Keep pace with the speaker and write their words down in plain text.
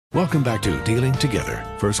Welcome back to Dealing Together.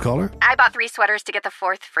 First caller? I bought 3 sweaters to get the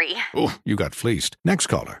 4th free. Oh, you got fleeced. Next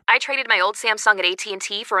caller? I traded my old Samsung at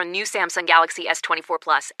AT&T for a new Samsung Galaxy S24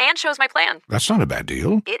 Plus and chose my plan. That's not a bad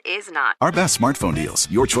deal. It is not. Our best smartphone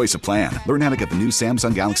deals. Your choice of plan. Learn how to get the new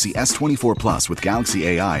Samsung Galaxy S24 Plus with Galaxy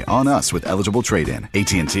AI on us with eligible trade-in.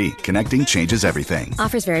 AT&T. Connecting changes everything.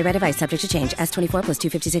 Offers vary by device. Subject to change. S24 plus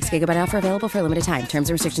 256 gigabyte offer available for a limited time. Terms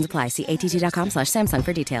and restrictions apply. See att.com/Samsung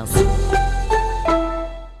for details.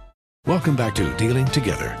 Welcome back to Dealing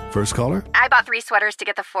Together. First caller? I bought 3 sweaters to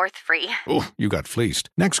get the 4th free. Oh, you got fleeced.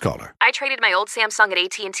 Next caller? I traded my old Samsung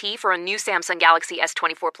at AT&T for a new Samsung Galaxy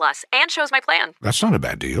S24 Plus and chose my plan. That's not a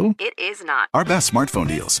bad deal. It is not. Our best smartphone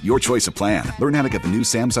deals. Your choice of plan. Learn how to get the new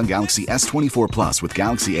Samsung Galaxy S24 Plus with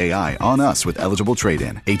Galaxy AI on us with eligible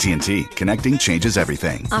trade-in. AT&T. Connecting changes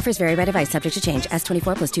everything. Offers vary by device. Subject to change.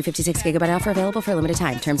 S24 plus 256 gigabyte offer available for a limited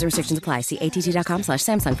time. Terms and restrictions apply. See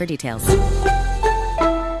att.com/Samsung for details.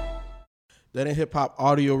 Then in hip hop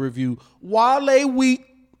audio review, Wale Week,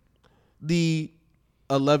 the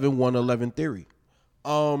 11-1-11 theory.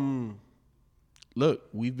 Look,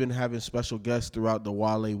 we've been having special guests throughout the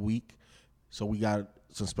Wale Week, so we got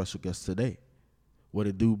some special guests today. What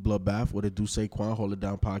it do, Bloodbath? What it do, Saquon? Hold It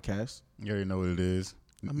Down podcast. You already know what it is.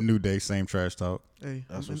 New day, same trash talk. Hey,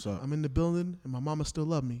 That's what's up. I'm in the building, and my mama still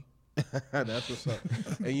love me. That's what's up.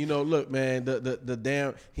 And you know, look, man, the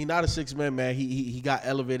damn, he not a 6-man, man. He got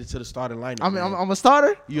elevated to the starting lineup. I'm a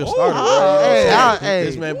starter. You're a starter, bro. You know hey.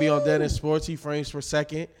 This man be on Dead End Sports. He frames per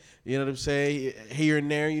second. You know what I'm saying? Here and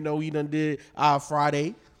there, you know, we done did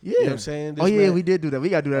Friday. Yeah. You know what I'm saying? This Yeah, man, we did do that. We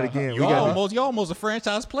got to do that again. You're almost a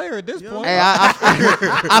franchise player at this point. Hey,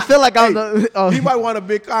 I feel like I'm the. he might want a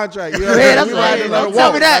big contract. You know Man, that's we why. might have to let Don't him tell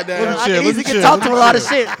walk me that. goddamn. I can easily get talk to a lot of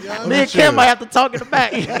shit. Me and Kim might have to talk in the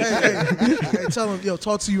back. Hey, tell him, yo,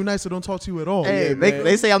 talk to you nice or don't talk to you at all. Hey, man.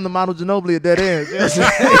 they say I'm the Manu Ginobili at dead ends.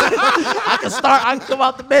 I can start. I can come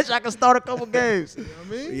off the bench. I can start a couple games. You know what I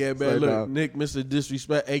mean? Yeah, man. Say Look, no. Nick, Mr.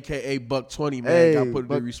 Disrespect, aka Buck 20, man. Hey, Got to put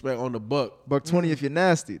the Buck- respect on the Buck. $120 if you're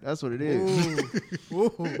nasty. That's what it is.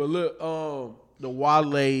 But look, the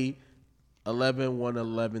Wale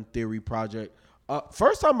 11-1-11 theory project.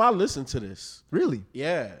 First time I listened to this. Really?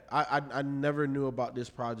 Yeah, I never knew about this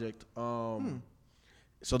project.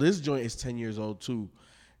 So this joint is 10 years old too,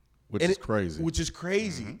 Which is crazy. Which is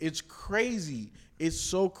crazy. Mm-hmm. It's crazy. It's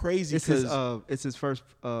so crazy. It's his first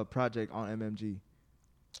project on MMG.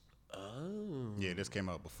 Oh. Yeah, this came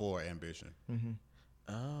out before Ambition. Mm-hmm.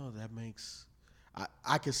 Oh, that makes.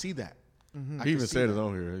 I can see that. Mm-hmm. He even said it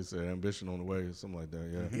on here. He said "Ambition on the way" or something like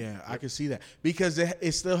that. Yeah. Yeah, I can see that because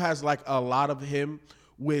it still has like a lot of him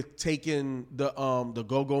with taking the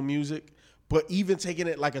go-go music, but even taking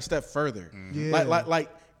it like a step further. Mm-hmm. Yeah. Like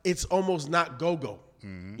it's almost not go-go.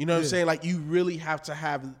 Mm-hmm. You know what I'm saying? Like you really have to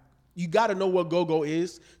have. You got to know what go-go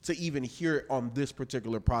is to even hear it on this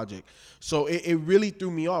particular project. So it really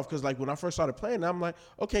threw me off because like when I first started playing, I'm like,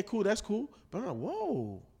 okay, cool, that's cool, but I'm like,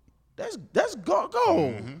 whoa. That's go-go.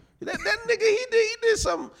 Mm-hmm. That nigga, he did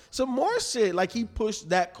some more shit. Like he pushed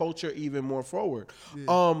that culture even more forward.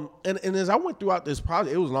 Yeah. And as I went throughout this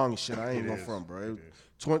project, it was long as shit. I ain't gonna front, bro.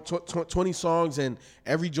 20 songs and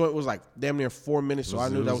every joint was like damn near 4 minutes. So I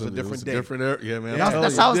knew that was a different day. Yeah, man.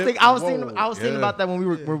 That's how I was thinking. I was thinking about that when we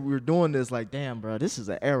were doing this. Like, damn, bro, this is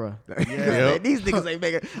an era. Yeah. These niggas ain't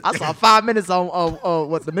making. I saw 5 minutes on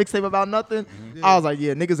what the mixtape about nothing. Yeah. I was like,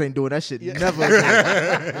 yeah, niggas ain't doing that shit. Yeah.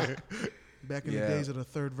 Never. Back in the days of the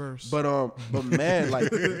third verse. But man,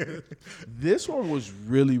 like this one was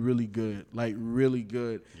really, really good. Like really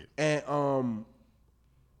good. Yeah. And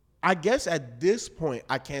I guess at this point,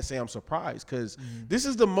 I can't say I'm surprised because this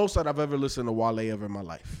is the most that I've ever listened to Wale ever in my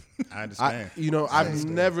life. I understand. I've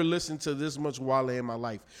never listened to this much Wale in my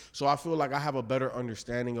life. So I feel like I have a better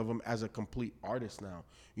understanding of him as a complete artist now,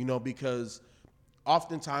 because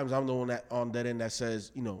oftentimes I'm the one on that end that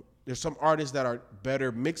says, there's some artists that are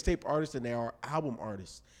better mixtape artists than they are album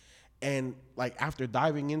artists. And like after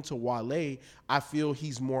diving into Wale, I feel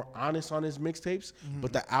he's more honest on his mixtapes,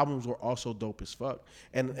 but the albums were also dope as fuck.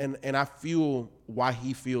 And I feel why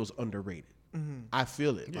he feels underrated. I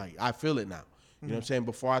feel it. Like I feel it now. You know what I'm saying?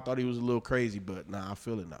 Before I thought he was a little crazy, but nah, I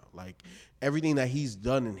feel it now. Like everything that he's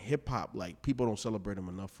done in hip hop, like people don't celebrate him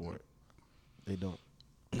enough for it. They don't.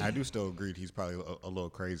 I do still agree he's probably a little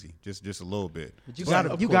crazy, just a little bit. But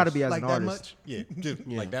you gotta be as like an that artist. much? Yeah, just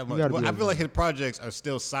like that You much. gotta Well, be I able feel to- like his projects are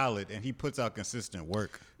still solid, and he puts out consistent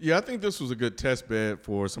work. Yeah, I think this was a good test bed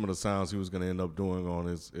for some of the sounds he was going to end up doing on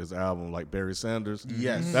his album, like Barry Sanders.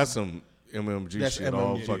 Yes. That's some MMG That's shit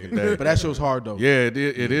all MMG. fucking day. But that shit was hard though. Yeah, it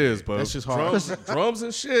is. But That's just hard. drums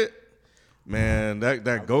and shit. Man,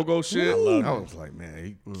 that go-go shit, I was like, man,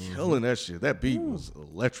 he killing that shit. That beat was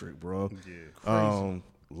electric, bro. Yeah,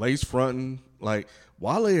 lace fronting, like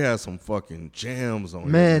Wale has some fucking jams on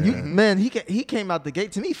Man, he came out the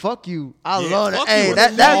gate to me. Fuck you. I love Fuck it. Hey, You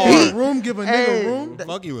that beat. Room, give a nigga room.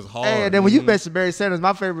 Fuck You was hard. Hey, and then when you mentioned Barry Sanders,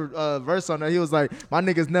 my favorite verse on there, he was like, "My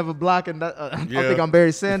niggas never blocking." I think I'm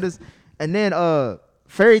Barry Sanders. And then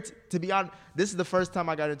Fairy. To be honest, this is the first time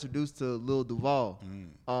I got introduced to Lil Duval.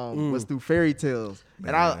 Was through Fairy Tales,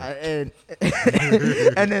 and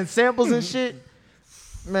and then samples and shit.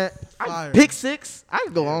 Man, Pick Six. I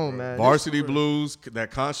can go on, man. Varsity Blues,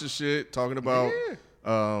 that conscious shit, talking about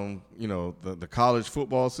the college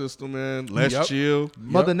football system, man. Let's chill.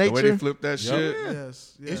 Mother Nature. The way they flip that shit.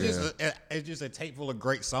 Yes. It's just a tape full of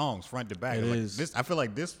great songs, front to back. I feel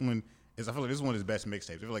like this one is his best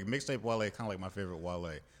mixtapes. I feel like mixtape Wale kind of like my favorite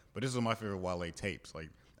Wale, but this is my favorite Wale tapes. Like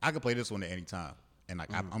I could play this one at any time. And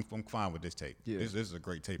like I'm fine with this tape. Yeah. This is a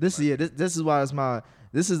great tape. This is why it's my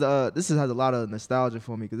this has a lot of nostalgia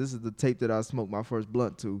for me because this is the tape that I smoked my first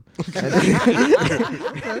blunt to.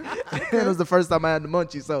 It was the first time I had the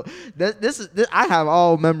munchie. So this I have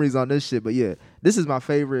all memories on this shit. But yeah, this is my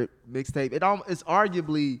favorite mixtape. It's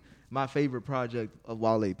arguably my favorite project of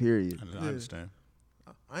Wale. Period. I understand.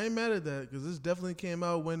 I ain't mad at that because this definitely came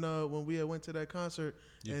out when we had went to that concert,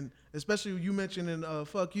 and especially you mentioning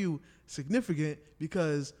 "Fuck You" significant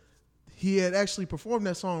because he had actually performed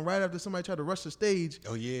that song right after somebody tried to rush the stage.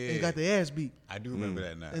 Oh yeah, and got their ass beat. I do remember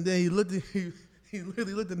that now. And then he literally looked at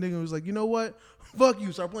the nigga and was like, you know what? Fuck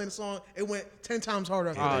you. Start playing the song. It went 10 times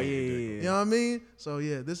harder. Oh yeah. You know what I mean? So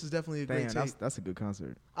yeah, this is definitely a great tape. That's a good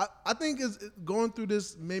concert. I think going through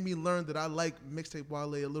this made me learn that I like mixtape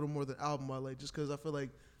Wale a little more than album Wale, just because I feel like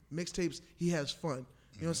mixtapes he has fun.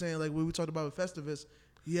 You know what I'm saying? Like when we talked about with Festivus,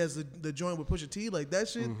 he has the joint with Pusha T, like that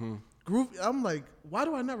shit. Groove. I'm like, why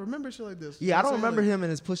do I not remember shit like this? Yeah, I don't remember him and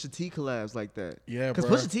his Pusha T collabs like that. Yeah, because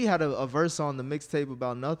Pusha T had a verse on the mixtape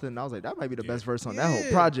about nothing. I was like, that might be the best verse on that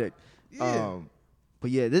whole project. Yeah. But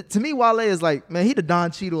yeah, to me, Wale is like, man, he the Don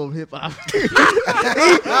Cheadle of hip hop. he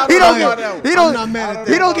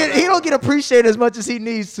don't get appreciated as much as he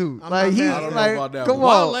needs to. Come on.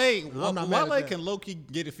 Wale can low key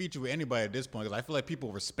get a feature with anybody at this point because I feel like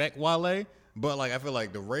people respect Wale, but like I feel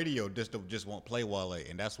like the radio just won't play Wale,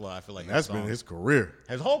 and that's why I feel like that's been his career.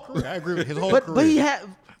 His whole career. I agree with his whole career. But he had.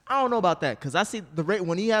 I don't know about that because I see the rate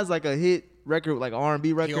when he has like a hit record, like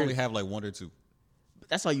R&B record. He only have like 1 or 2.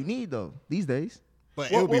 That's all you need though these days. But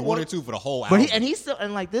it would be 1 or 2 for the whole album. But he's still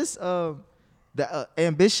and like this the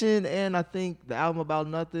Ambition and I think the album About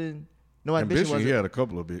Nothing. No Ambition. He had a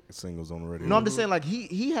couple of big singles on the radio. No, I'm just saying like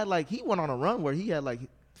he went on a run where he had like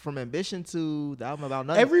from Ambition to the album About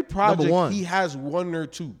Nothing. Every project he has 1 or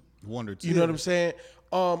 2. 1 or 2. You know what I'm saying?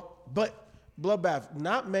 But Bloodbath,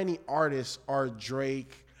 not many artists are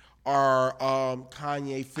Drake. Are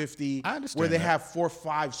Kanye 50 where they have 4 or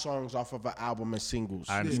 5 songs off of an album as singles.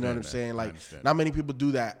 You know what I'm saying? Like not many people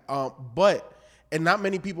do that. And not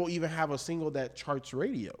many people even have a single that charts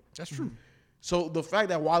radio. That's true. So the fact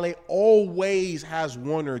that Wale always has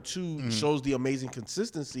 1 or 2 shows the amazing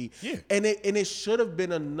consistency. Yeah. And it should have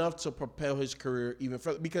been enough to propel his career even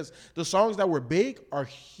further because the songs that were big are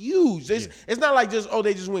huge. It's not like just,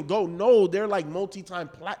 they just went gold. No, they're like multi-time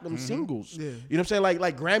platinum singles. Yeah. You know what I'm saying?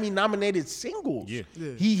 Like Grammy nominated singles. Yeah.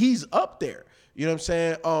 He's up there. You know what I'm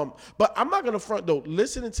saying? But I'm not gonna front though.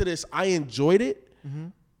 Listening to this, I enjoyed it.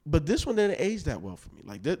 But this one didn't age that well for me.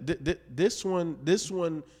 Like this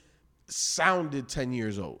one sounded 10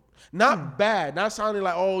 years old. Not bad. Not sounding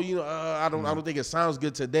like, I don't think it sounds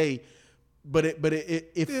good today, but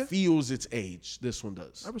it feels its age. This one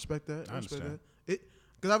does. I respect that. I respect that.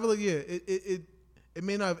 Because I feel like it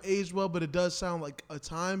may not have aged well, but it does sound like a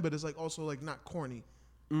time, but it's like also like not corny.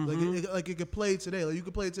 Like it could play today. Like you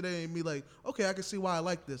could play it today and be like, okay, I can see why I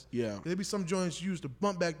like this. Yeah. There'd be some joints you used to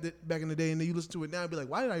bump back in the day, and then you listen to it now and be like,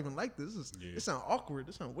 why did I even like this? This sound awkward.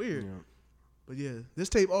 This sound weird. Yeah. But yeah, this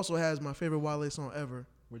tape also has my favorite Wale song ever,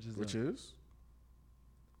 which is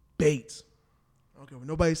Bates. I don't care what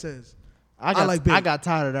nobody says. I like Bates. I got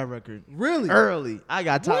tired of that record. Really? Early. I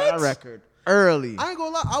got tired of that record. Early. I ain't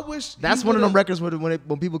gonna lie. I wish that's one of them records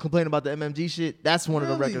when people complain about the MMG shit. That's one of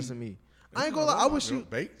the records to me. I ain't gonna lie. I wish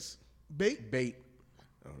Bates. Bait.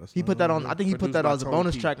 He put that on. I think he put that on as a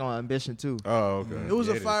bonus track on Ambition too. Oh, okay. It was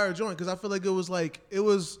a fire joint because I feel like it was like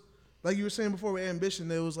you were saying before with Ambition.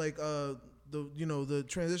 There was like the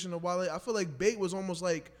transition of Wale. I feel like Bait was almost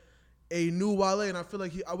like a new Wale, and I feel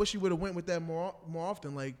like I wish he would have went with that more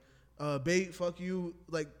often. Like Bait, Fuck You,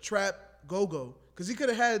 like Trap, Go Go, because he could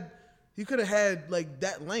have had like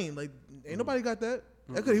that lane. Like ain't nobody got that.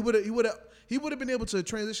 He would have been able to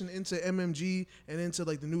transition into MMG and into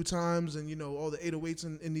like the new times and all the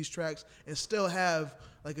 808s in these tracks and still have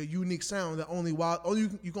like a unique sound that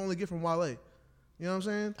you can only get from Wale. You know what I'm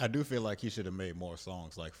saying? I do feel like he should have made more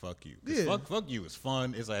songs like "Fuck You." Fuck You is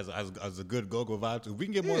fun. It's as a good go-go vibe. If we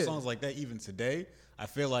can get more songs like that even today, I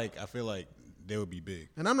feel like they would be big.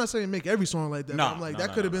 And I'm not saying make every song like that. No, I'm like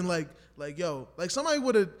that could have been like somebody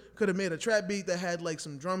could have made a trap beat that had like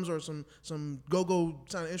some drums or some go-go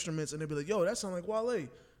sound instruments, and they'd be like, yo, that sound like Wale.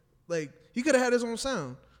 Like he could have had his own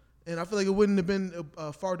sound. And I feel like it wouldn't have been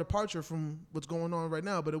a far departure from what's going on right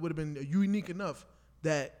now, but it would have been unique enough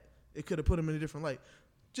that it could have put him in a different light.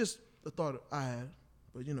 Just a thought I had.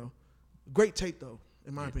 But, great tape, though,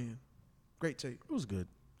 in my opinion. Great tape. It was good.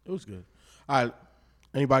 All right.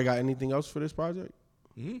 Anybody got anything else for this project?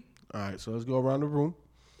 Mm-hmm. All right, so let's go around the room.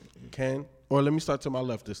 Let me start to my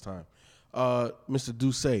left this time. Mr.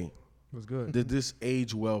 Dusse. What's good? Did this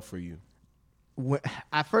age well for you?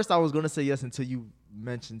 At first, I was going to say yes until you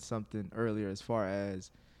mentioned something earlier as far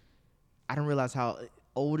as I didn't realize how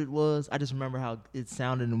old it was. I just remember how it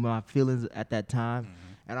sounded in my feelings at that time.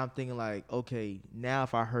 Mm-hmm. And I'm thinking like, okay, now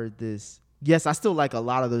if I heard this, yes, I still like a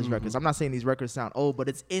lot of those records. I'm not saying these records sound old, but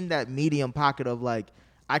it's in that medium pocket of like,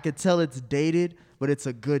 I could tell it's dated, but it's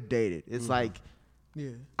a good dated. It's like,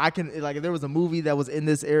 I can, like, if there was a movie that was in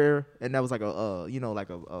this era and that was like what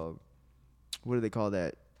do they call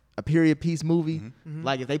that? A period piece movie. Mm-hmm.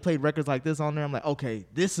 Like if they played records like this on there, I'm like, okay,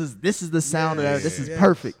 this is the sound of that. This is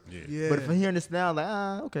perfect. Yeah. But if I'm hearing this now, I'm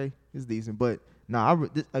like, okay, it's decent. But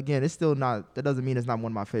again, it's still not. That doesn't mean it's not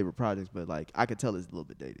one of my favorite projects. But like, I could tell it's a little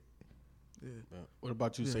bit dated. Yeah. What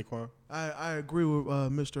about you, Saquon? I agree with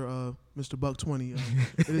Mr. Buck 20.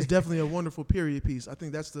 It is definitely a wonderful period piece. I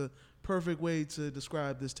think that's the perfect way to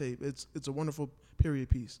describe this tape. It's a wonderful period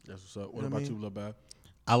piece. That's what's up. What about you, Lil Bab?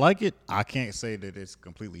 I like it. I can't say that it's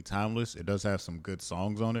completely timeless. It does have some good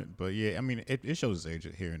songs on it, but yeah, I mean, it shows its age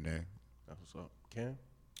here and there. That's what's up. Cam?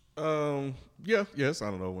 Yes.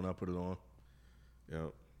 I don't know when I put it on. Yeah.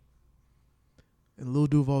 And Lil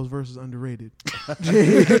Duval's verse is underrated.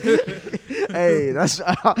 Hey, that's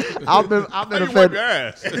I've been a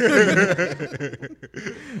fan.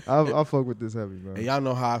 I'll fuck with this heavy, man. Hey, y'all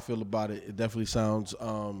know how I feel about it. It definitely sounds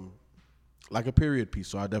like a period piece,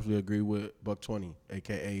 so I definitely agree with Buck 20,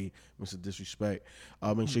 a.k.a. Mr. Disrespect.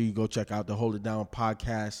 Make sure you go check out the Hold It Down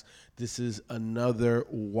podcast. This is another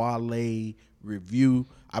Wale review.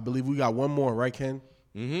 I believe we got one more, right, Ken?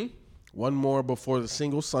 Mm-hmm. One more before the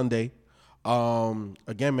single Sunday.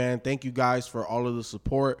 Again, man, thank you guys for all of the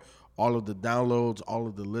support, all of the downloads, all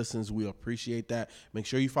of the listens. We appreciate that. Make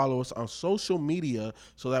sure you follow us on social media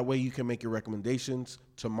so that way you can make your recommendations.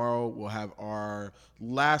 Tomorrow we'll have our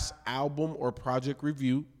last album or project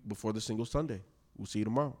review before the single Sunday. We'll see you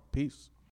tomorrow. Peace.